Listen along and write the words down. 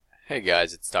Hey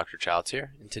guys, it's Dr. Childs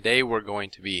here, and today we're going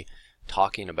to be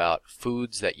talking about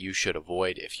foods that you should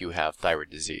avoid if you have thyroid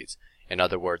disease. In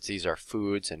other words, these are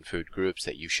foods and food groups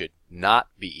that you should not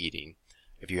be eating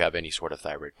if you have any sort of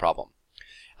thyroid problem.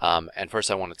 And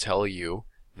first I want to tell you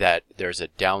that there's a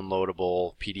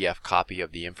downloadable PDF copy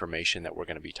of the information that we're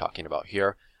going to be talking about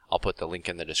here. I'll put the link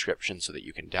in the description so that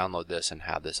you can download this and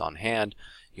have this on hand.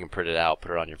 You can print it out,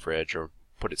 put it on your fridge, or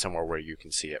put it somewhere where you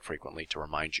can see it frequently to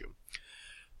remind you.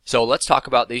 So let's talk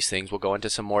about these things. We'll go into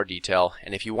some more detail,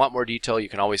 and if you want more detail, you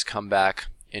can always come back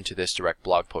into this direct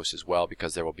blog post as well,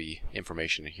 because there will be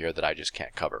information in here that I just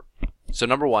can't cover. So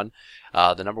number one,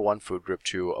 the number one food group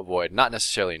to avoid, not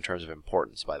necessarily in terms of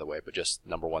importance by the way, but just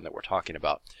number one that we're talking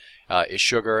about, is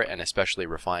sugar, and especially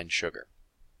refined sugar.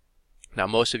 Now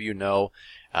most of you know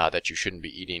that you shouldn't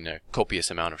be eating a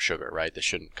copious amount of sugar, right? This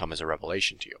shouldn't come as a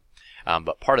revelation to you.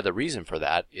 But part of the reason for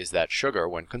that is that sugar,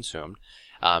 when consumed,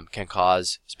 can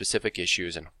cause specific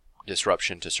issues and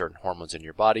disruption to certain hormones in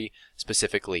your body,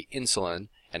 specifically insulin,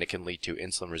 and it can lead to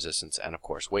insulin resistance and of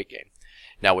course weight gain.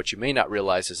 Now what you may not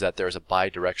realize is that there's a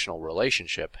bidirectional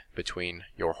relationship between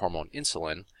your hormone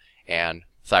insulin and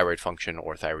thyroid function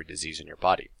or thyroid disease in your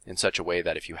body, in such a way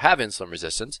that if you have insulin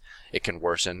resistance, it can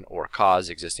worsen or cause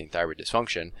existing thyroid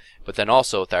dysfunction, but then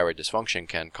also thyroid dysfunction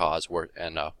can cause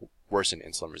worsen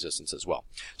insulin resistance as well.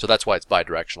 So that's why it's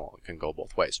bidirectional. It can go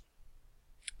both ways.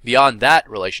 Beyond that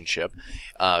relationship,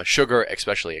 sugar,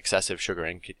 especially excessive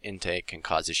sugar intake, can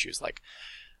cause issues like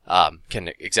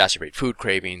can exacerbate food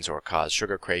cravings or cause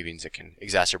sugar cravings. It can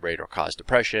exacerbate or cause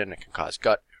depression. It can cause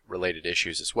gut-related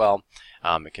issues as well.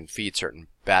 It can feed certain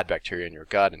bad bacteria in your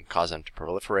gut and cause them to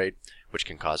proliferate, which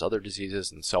can cause other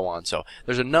diseases and so on. So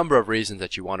there's a number of reasons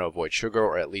that you want to avoid sugar,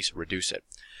 or at least reduce it.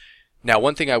 Now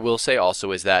one thing I will say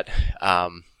also is that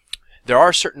there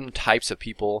are certain types of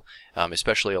people,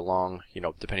 especially along,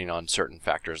 depending on certain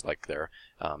factors like their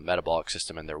metabolic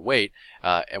system and their weight,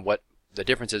 and what the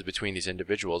differences between these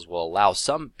individuals will allow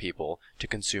some people to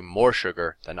consume more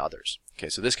sugar than others. Okay,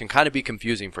 so this can kind of be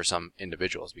confusing for some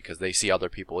individuals because they see other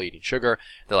people eating sugar.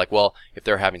 They're like, well, if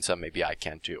they're having some, maybe I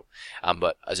can too.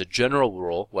 But as a general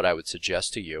rule, what I would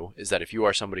suggest to you is that if you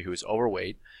are somebody who is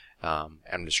overweight,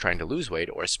 and is trying to lose weight,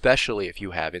 or especially if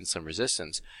you have insulin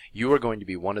resistance, you are going to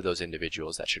be one of those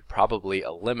individuals that should probably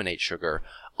eliminate sugar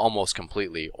almost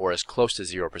completely, or as close to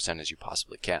 0% as you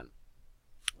possibly can.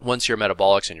 Once your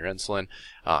metabolics and your insulin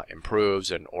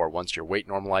improves, or once your weight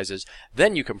normalizes,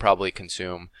 then you can probably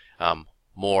consume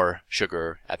more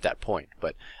sugar at that point.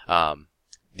 But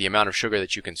the amount of sugar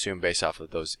that you consume based off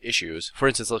of those issues, for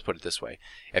instance, let's put it this way: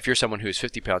 if you're someone who's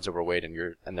 50 pounds overweight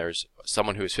and there's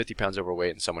someone who is 50 pounds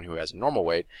overweight and someone who has a normal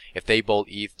weight, if they both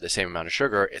eat the same amount of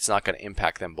sugar, it's not going to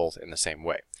impact them both in the same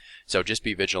way. So just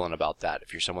be vigilant about that.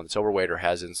 If you're someone that's overweight or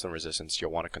has insulin resistance,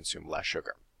 you'll want to consume less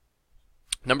sugar.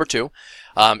 Number two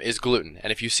is gluten.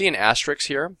 And if you see an asterisk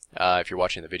here, if you're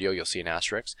watching the video, you'll see an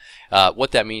asterisk.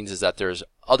 What that means is that there's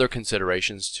other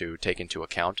considerations to take into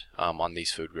account on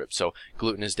these food groups. So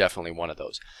gluten is definitely one of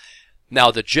those. Now,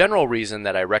 the general reason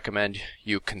that I recommend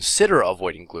you consider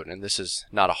avoiding gluten, and this is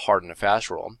not a hard and a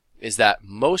fast rule, is that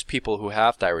most people who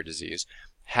have thyroid disease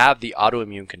have the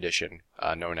autoimmune condition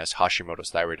known as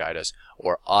Hashimoto's thyroiditis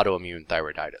or autoimmune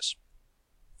thyroiditis.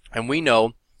 And we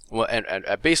know, well, and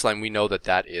at baseline, we know that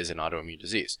that is an autoimmune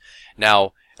disease.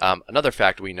 Now, another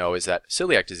fact we know is that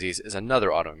celiac disease is another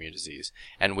autoimmune disease,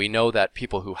 and we know that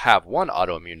people who have one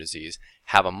autoimmune disease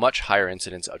have a much higher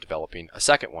incidence of developing a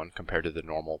second one compared to the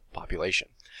normal population.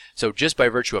 So just by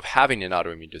virtue of having an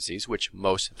autoimmune disease, which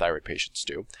most thyroid patients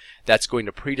do, that's going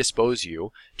to predispose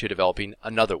you to developing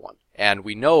another one. And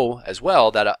we know as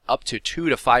well that up to 2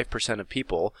 to 5% of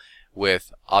people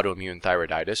with autoimmune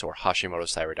thyroiditis or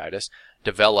Hashimoto's thyroiditis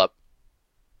develop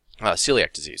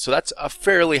celiac disease. So that's a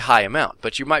fairly high amount,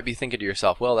 but you might be thinking to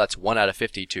yourself, well, that's 1 out of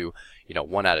 50 to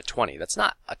 1 out of 20. That's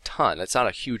not a ton. That's not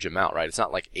a huge amount, right? It's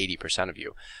not like 80% of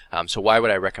you. So why would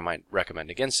I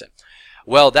recommend against it?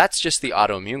 Well, that's just the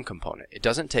autoimmune component. It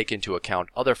doesn't take into account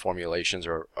other formulations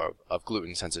of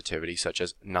gluten sensitivity, such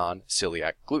as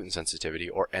non-celiac gluten sensitivity,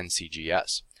 or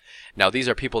NCGS. Now, these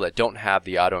are people that don't have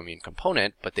the autoimmune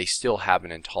component, but they still have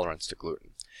an intolerance to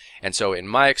gluten. And so in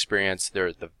my experience,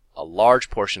 a large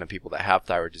portion of people that have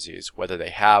thyroid disease, whether they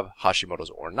have Hashimoto's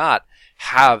or not,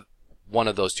 have one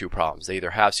of those two problems. They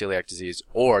either have celiac disease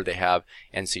or they have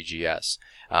NCGS.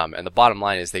 And the bottom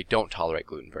line is they don't tolerate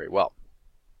gluten very well.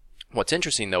 What's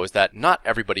interesting, though, is that not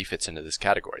everybody fits into this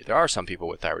category. There are some people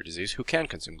with thyroid disease who can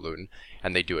consume gluten,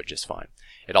 and they do it just fine.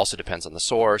 It also depends on the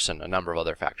source and a number of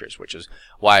other factors, which is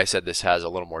why I said this has a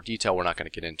little more detail we're not going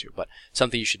to get into. But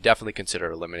something you should definitely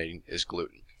consider eliminating is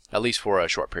gluten, at least for a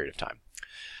short period of time.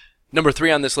 Number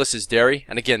 3 on this list is dairy,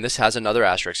 and again, this has another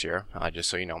asterisk here, just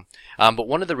so you know. But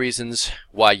one of the reasons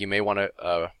why you may want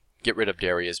to get rid of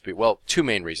dairy is, well, 2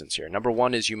 main reasons here. Number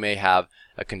 1 is you may have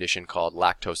a condition called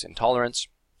lactose intolerance,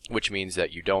 which means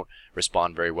that you don't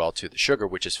respond very well to the sugar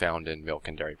which is found in milk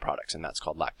and dairy products, and that's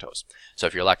called lactose. So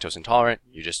if you're lactose intolerant,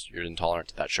 you're intolerant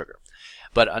to that sugar.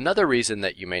 But another reason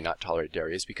that you may not tolerate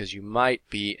dairy is because you might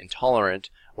be intolerant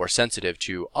or sensitive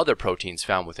to other proteins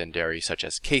found within dairy, such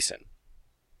as casein.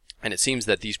 And it seems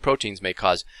that these proteins may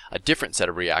cause a different set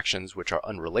of reactions which are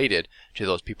unrelated to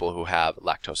those people who have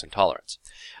lactose intolerance.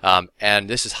 And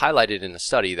this is highlighted in a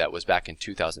study that was back in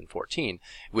 2014,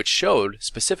 which showed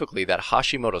specifically that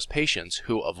Hashimoto's patients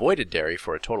who avoided dairy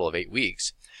for a total of 8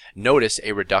 weeks noticed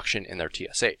a reduction in their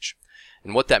TSH.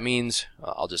 And what that means,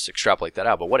 I'll just extrapolate that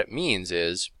out, but what it means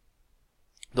is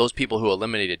those people who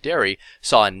eliminated dairy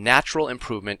saw a natural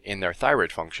improvement in their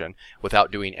thyroid function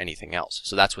without doing anything else.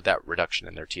 So that's what that reduction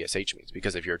in their TSH means.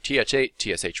 Because if your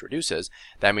TSH reduces,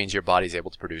 that means your body's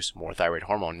able to produce more thyroid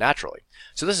hormone naturally.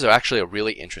 So this is actually a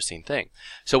really interesting thing.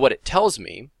 So what it tells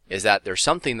me is that there's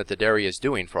something that the dairy is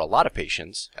doing for a lot of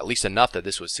patients, at least enough that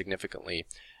this was significantly,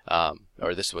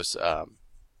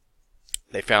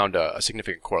 they found a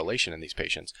significant correlation in these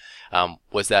patients,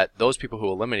 was that those people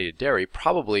who eliminated dairy,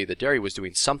 probably the dairy was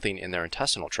doing something in their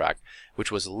intestinal tract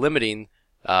which was limiting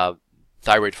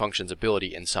thyroid function's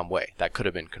ability in some way. That could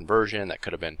have been conversion, that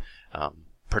could have been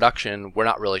production. We're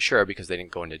not really sure because they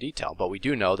didn't go into detail, but we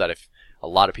do know that if a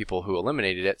lot of people who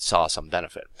eliminated it saw some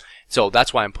benefit. So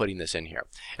that's why I'm putting this in here.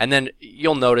 And then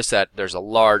you'll notice that there's a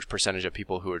large percentage of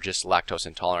people who are just lactose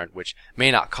intolerant, which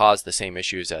may not cause the same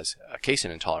issues as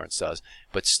casein intolerance does,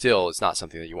 but still it's not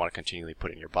something that you want to continually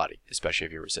put in your body, especially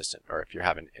if you're resistant or if you're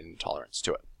having an intolerance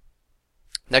to it.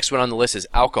 Next one on the list is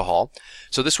alcohol.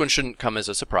 So this one shouldn't come as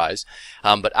a surprise,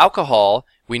 but alcohol,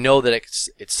 we know that it's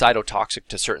cytotoxic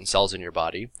to certain cells in your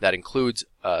body. That includes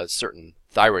certain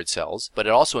thyroid cells, but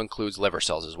it also includes liver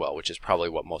cells as well, which is probably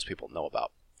what most people know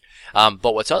about.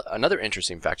 But what's another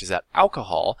interesting fact is that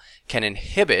alcohol can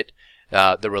inhibit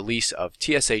the release of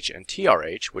TSH and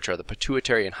TRH, which are the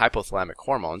pituitary and hypothalamic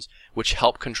hormones, which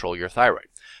help control your thyroid.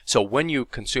 So when you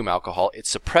consume alcohol, it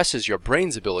suppresses your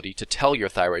brain's ability to tell your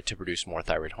thyroid to produce more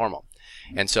thyroid hormone.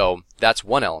 And so that's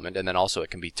one element, and then also it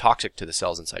can be toxic to the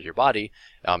cells inside your body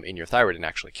in your thyroid and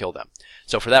actually kill them.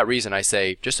 So for that reason, I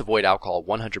say just avoid alcohol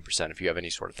 100% if you have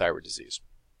any sort of thyroid disease.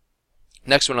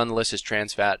 Next one on the list is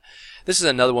trans fat. This is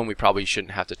another one we probably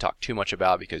shouldn't have to talk too much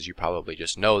about because you probably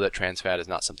just know that trans fat is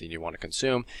not something you want to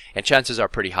consume, and chances are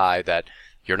pretty high that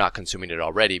you're not consuming it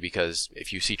already, because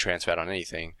if you see trans fat on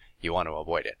anything, you want to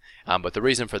avoid it. But the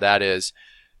reason for that is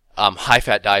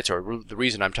high-fat diets, or the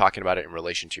reason I'm talking about it in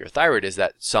relation to your thyroid, is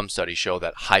that some studies show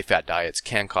that high-fat diets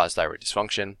can cause thyroid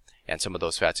dysfunction, and some of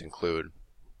those fats include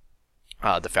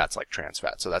the fats like trans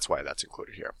fat, so that's why that's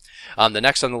included here. The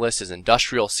next on the list is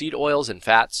industrial seed oils and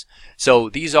fats. So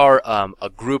these are a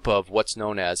group of what's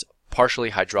known as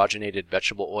partially hydrogenated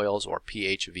vegetable oils, or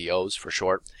PHVOs for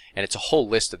short, and it's a whole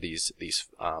list of these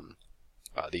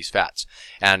fats.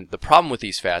 And the problem with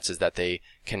these fats is that they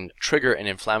can trigger an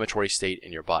inflammatory state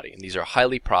in your body. And these are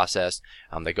highly processed.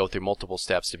 They go through multiple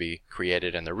steps to be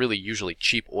created, and they're really usually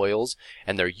cheap oils,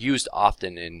 and they're used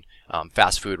often in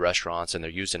fast food restaurants, and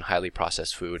they're used in highly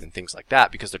processed food and things like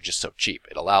that because they're just so cheap.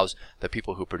 It allows the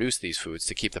people who produce these foods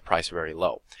to keep the price very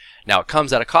low. Now, it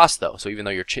comes at a cost though, so even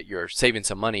though you're saving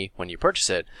some money when you purchase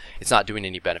it, it's not doing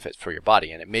any benefit for your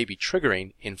body, and it may be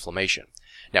triggering inflammation.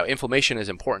 Now, inflammation is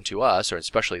important to us, or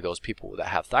especially those people that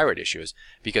have thyroid issues,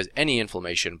 because any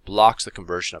inflammation blocks the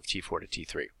conversion of T4 to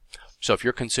T3. So if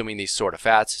you're consuming these sort of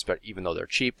fats, even though they're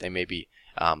cheap, they may be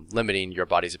limiting your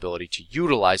body's ability to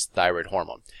utilize thyroid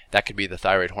hormone. That could be the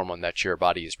thyroid hormone that your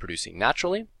body is producing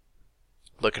naturally.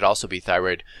 But it could also be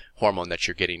thyroid hormone that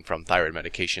you're getting from thyroid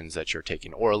medications that you're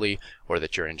taking orally or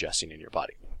that you're ingesting in your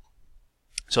body.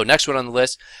 So next one on the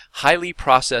list, highly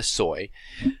processed soy.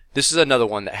 This is another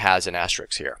one that has an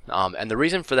asterisk here. And the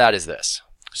reason for that is this.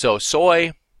 So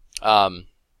soy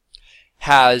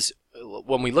has,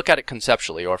 when we look at it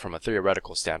conceptually or from a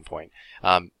theoretical standpoint,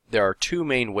 there are two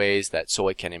main ways that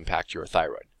soy can impact your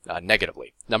thyroid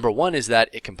negatively. Number one is that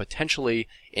it can potentially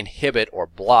inhibit or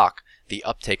block the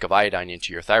uptake of iodine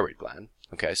into your thyroid gland.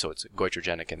 Okay, so it's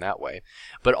goitrogenic in that way.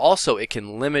 But also it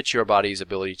can limit your body's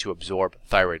ability to absorb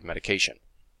thyroid medication.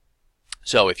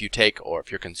 So if you take, or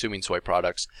if you're consuming soy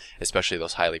products, especially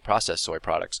those highly processed soy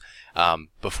products,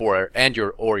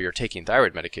 you're taking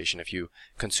thyroid medication, if you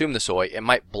consume the soy, it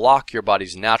might block your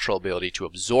body's natural ability to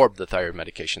absorb the thyroid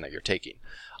medication that you're taking.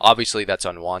 Obviously, that's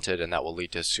unwanted, and that will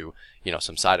lead to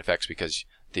some side effects because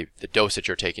the dose that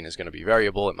you're taking is going to be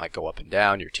variable. It might go up and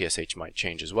down. Your TSH might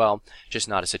change as well. Just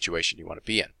not a situation you want to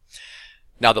be in.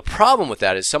 Now, the problem with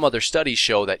that is some other studies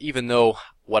show that even though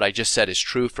what I just said is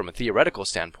true from a theoretical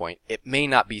standpoint, it may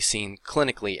not be seen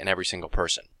clinically in every single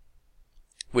person,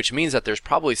 which means that there's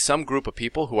probably some group of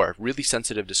people who are really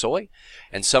sensitive to soy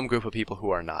and some group of people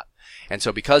who are not. And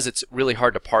so because it's really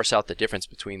hard to parse out the difference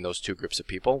between those two groups of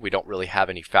people, we don't really have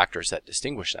any factors that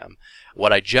distinguish them.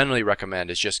 What I generally recommend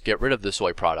is just get rid of the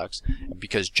soy products,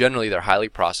 because generally they're highly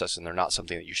processed and they're not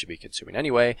something that you should be consuming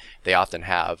anyway. They often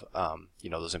have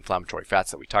those inflammatory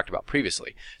fats that we talked about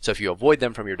previously. So if you avoid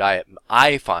them from your diet,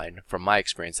 I find from my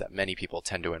experience that many people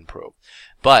tend to improve.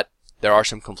 But there are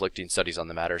some conflicting studies on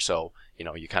the matter, so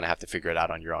you kind of have to figure it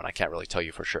out on your own. I can't really tell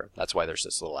you for sure. That's why there's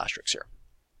this little asterisk here.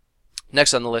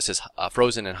 Next on the list is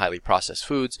frozen and highly processed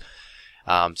foods.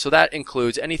 So that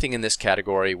includes anything in this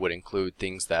category would include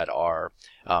things that are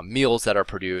meals that are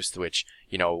produced which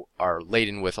are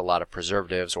laden with a lot of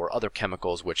preservatives or other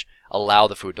chemicals which allow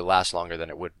the food to last longer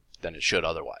than it should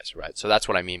otherwise, right? So that's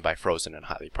what I mean by frozen and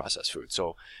highly processed food.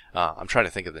 So I'm trying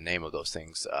to think of the name of those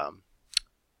things.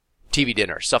 TV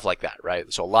dinner, stuff like that,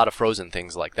 right? So a lot of frozen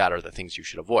things like that are the things you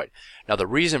should avoid. Now the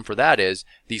reason for that is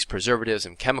these preservatives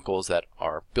and chemicals that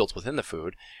are built within the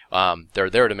food, they're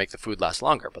there to make the food last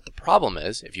longer. But the problem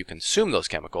is if you consume those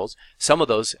chemicals, some of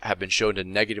those have been shown to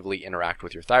negatively interact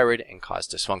with your thyroid and cause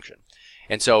dysfunction.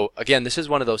 And so again, this is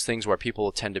one of those things where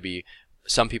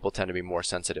some people tend to be more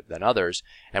sensitive than others,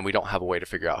 and we don't have a way to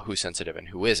figure out who's sensitive and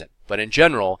who isn't. But in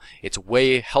general, it's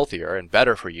way healthier and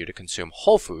better for you to consume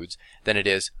whole foods than it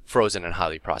is frozen and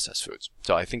highly processed foods.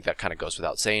 So I think that kind of goes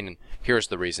without saying, and here's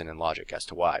the reason and logic as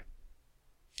to why.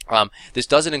 This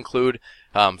doesn't include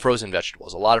frozen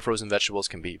vegetables. A lot of frozen vegetables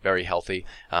can be very healthy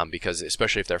because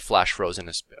especially if they're flash frozen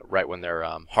right when they're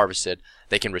harvested,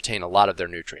 they can retain a lot of their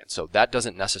nutrients. So that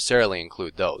doesn't necessarily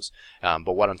include those.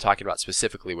 But what I'm talking about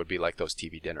specifically would be like those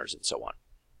TV dinners and so on.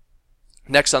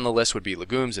 Next on the list would be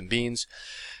legumes and beans.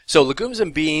 So legumes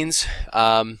and beans,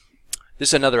 this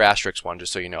is another asterisk one,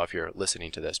 just so you know if you're listening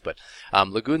to this. But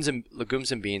legumes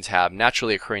and beans have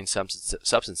naturally occurring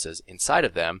substances inside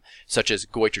of them, such as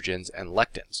goitrogens and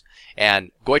lectins.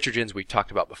 And goitrogens we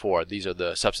talked about before. These are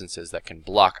the substances that can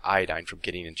block iodine from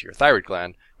getting into your thyroid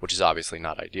gland, which is obviously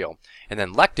not ideal. And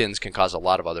then lectins can cause a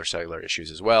lot of other cellular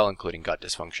issues as well, including gut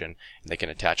dysfunction. And they can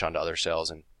attach onto other cells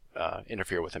and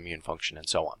interfere with immune function and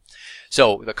so on.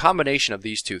 So the combination of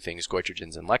these two things,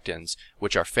 goitrogens and lectins,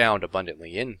 which are found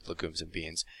abundantly in legumes and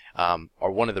beans, are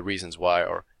one of the reasons why,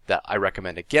 or that I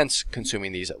recommend against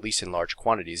consuming these at least in large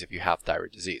quantities if you have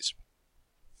thyroid disease.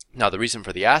 Now the reason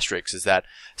for the asterisk is that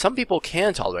some people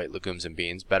can tolerate legumes and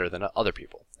beans better than other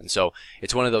people. And so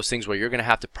it's one of those things where you're going to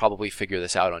have to probably figure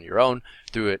this out on your own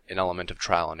through an element of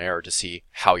trial and error to see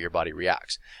how your body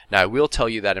reacts. Now I will tell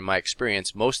you that in my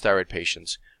experience, most thyroid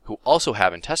patients who also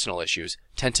have intestinal issues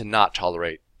tend to not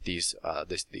tolerate these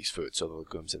foods, so the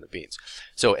legumes and the beans.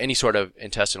 So any sort of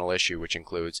intestinal issue, which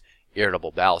includes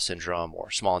irritable bowel syndrome or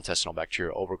small intestinal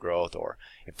bacterial overgrowth or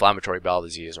inflammatory bowel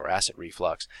disease or acid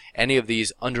reflux, any of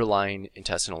these underlying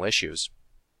intestinal issues,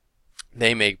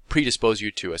 they may predispose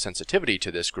you to a sensitivity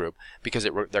to this group because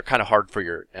they're kind of hard for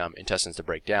your intestines to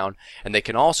break down, and they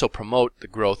can also promote the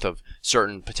growth of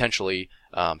certain potentially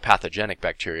pathogenic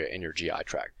bacteria in your GI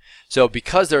tract. So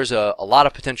because there's a lot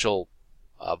of potential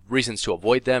reasons to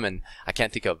avoid them, and I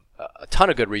can't think of a ton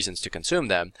of good reasons to consume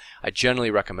them, I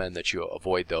generally recommend that you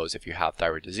avoid those if you have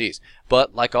thyroid disease.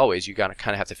 But like always, you gotta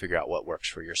kind of have to figure out what works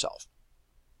for yourself.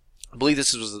 I believe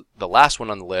this was the last one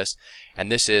on the list, and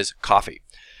this is coffee.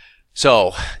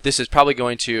 So this is probably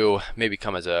going to maybe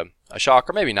come as a shock,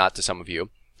 or maybe not to some of you,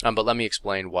 but let me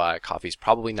explain why coffee is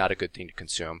probably not a good thing to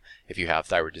consume if you have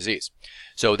thyroid disease.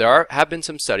 So there have been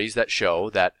some studies that show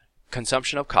that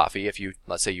consumption of coffee,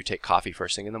 let's say you take coffee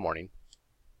first thing in the morning,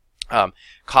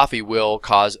 coffee will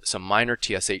cause some minor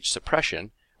TSH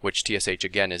suppression, which TSH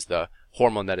again is the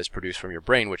hormone that is produced from your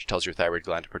brain, which tells your thyroid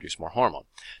gland to produce more hormone.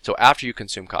 So after you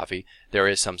consume coffee, there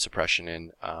is some suppression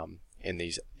in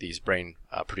these brain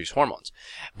produced hormones.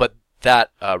 But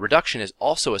that reduction is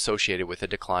also associated with a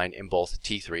decline in both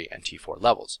T3 and T4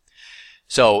 levels.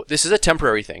 So this is a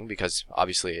temporary thing because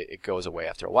obviously it goes away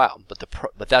after a while.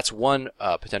 But that's one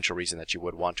potential reason that you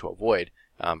would want to avoid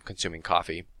consuming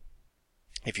coffee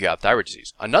if you have thyroid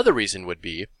disease. Another reason would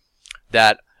be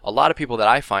that a lot of people that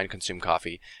I find consume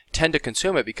coffee tend to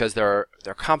consume it because they're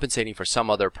compensating for some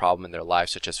other problem in their life,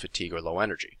 such as fatigue or low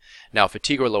energy. Now,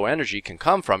 fatigue or low energy can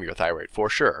come from your thyroid for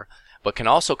sure, but can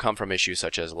also come from issues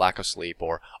such as lack of sleep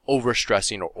or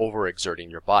overstressing or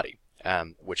overexerting your body.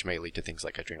 which may lead to things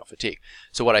like adrenal fatigue.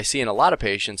 So what I see in a lot of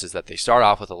patients is that they start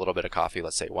off with a little bit of coffee,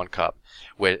 let's say 1 cup,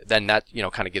 then that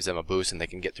kind of gives them a boost and they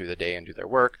can get through the day and do their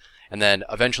work. And then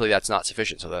eventually that's not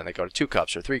sufficient, so then they go to 2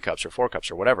 cups or 3 cups or 4 cups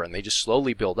or whatever, and they just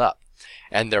slowly build up.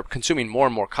 And they're consuming more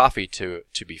and more coffee to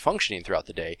be functioning throughout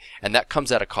the day, and that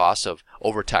comes at a cost of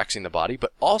overtaxing the body,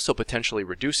 but also potentially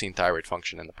reducing thyroid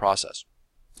function in the process.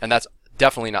 And that's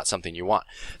definitely not something you want.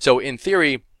 So in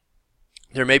theory,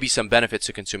 there may be some benefits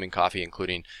to consuming coffee,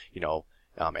 including,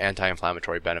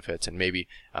 anti-inflammatory benefits and maybe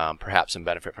perhaps some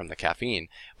benefit from the caffeine,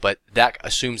 but that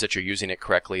assumes that you're using it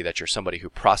correctly, that you're somebody who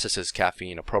processes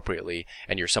caffeine appropriately,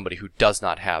 and you're somebody who does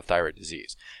not have thyroid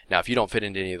disease. Now, if you don't fit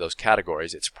into any of those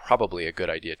categories, it's probably a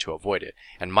good idea to avoid it,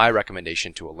 and my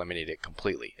recommendation to eliminate it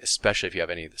completely, especially if you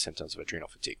have any of the symptoms of adrenal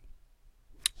fatigue.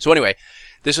 So anyway,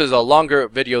 this was a longer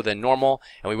video than normal,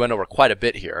 and we went over quite a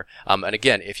bit here. And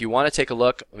again, if you want to take a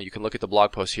look, you can look at the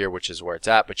blog post here, which is where it's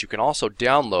at, but you can also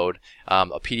download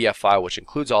a PDF file which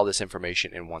includes all this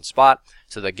information in one spot,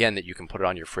 so that, again, that you can put it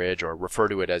on your fridge or refer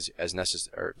to it as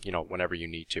necessary, or whenever you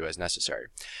need to as necessary.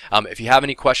 If you have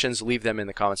any questions, leave them in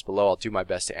the comments below. I'll do my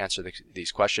best to answer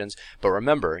these questions. But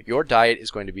remember, your diet is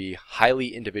going to be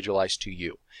highly individualized to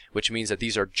you, which means that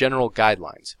these are general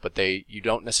guidelines, but you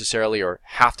don't necessarily or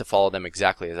have to follow them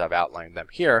exactly as I've outlined them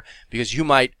here, because you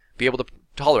might be able to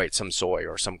tolerate some soy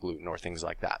or some gluten or things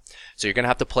like that. So you're going to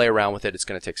have to play around with it. It's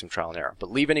going to take some trial and error.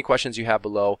 But leave any questions you have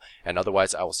below, and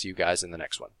otherwise I will see you guys in the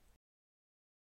next one.